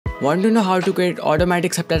Want to know how to create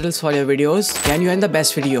automatic subtitles for your videos? Then you're in the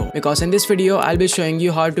best video, because in this video I'll be showing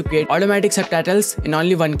you how to create automatic subtitles in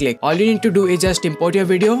only one click. All you need to do is just import your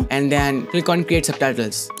video and then click on create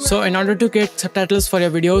subtitles. So in order to create subtitles for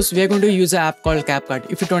your videos, we are going to use an app called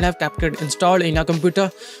Capcut. If you don't have Capcut installed in your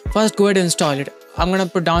computer, first go ahead and install it. I'm gonna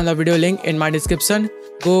put down the video link in my description.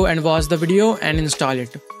 Go and watch the video and install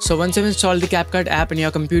it. So once you've installed the Capcut app in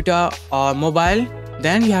your computer or mobile,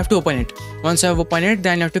 then you have to open it. Once you have opened it,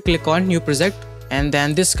 then you have to click on new project, and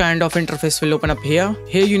then this kind of interface will open up here.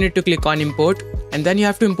 Here you need to click on import, and then you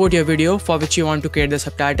have to import your video for which you want to create the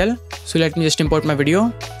subtitle. So let me just import my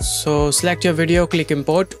video. So select your video, click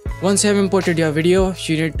import. Once you have imported your video,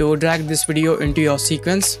 you need to drag this video into your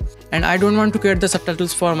sequence. And I don't want to create the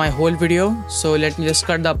subtitles for my whole video, so let me just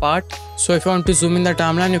cut the part. So if you want to zoom in the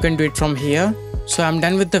timeline, you can do it from here. So I'm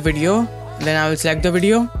done with the video. Then I will select the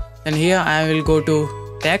video. Then here I will go to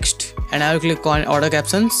text and I will click on auto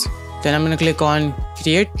captions. Then I'm going to click on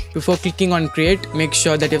create. Before clicking on create, make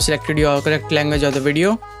sure that you've selected your correct language of the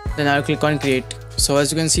video. Then I will click on create. So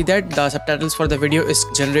as you can see that the subtitles for the video is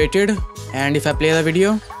generated, and if I play the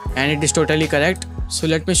video and it is totally correct. So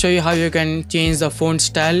let me show you how you can change the font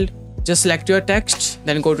style. Just select your text,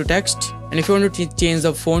 then go to text, and if you want to change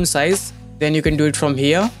the font size, then you can do it from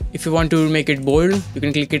here. If you want to make it bold, you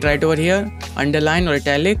can click it right over here, underline or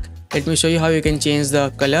italic. Let me show you how you can change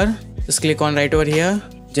the color. Just click on right over here,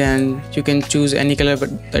 then you can choose any color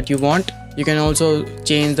that you want. You can also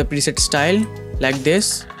change the preset style like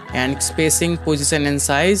this, and spacing, position and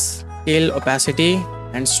size, scale, opacity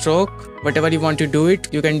and stroke. Whatever you want to do it,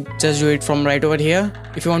 you can just do it from right over here.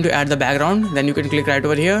 If you want to add the background, then you can click right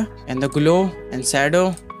over here, and the glow and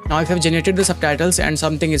shadow. Now if you have generated the subtitles and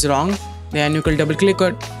something is wrong, then you can double click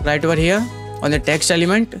right over here on the text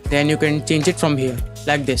element. Then you can change it from here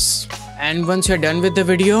like this. And once you're done with the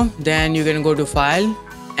video, then you can go to file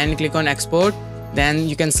and click on export. Then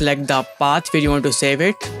you can select the path where you want to save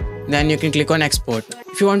it. Then you can click on export.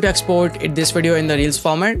 If you want to export this video in the Reels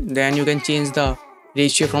format, then you can change the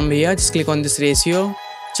ratio from here. Just click on this ratio,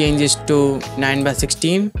 change it to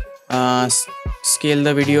 9:16. Scale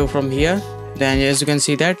the video from here. Then as you can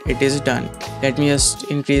see that it is done. Let me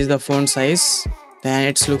just increase the font size. Then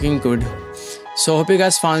it's looking good. So hope you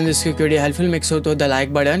guys found this quick video helpful. Make sure to hit the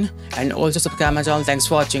like button and also subscribe my channel. Thanks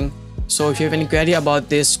for watching. So if you have any query about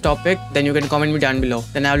this topic, then you can comment me down below.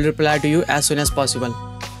 Then I will reply to you as soon as possible.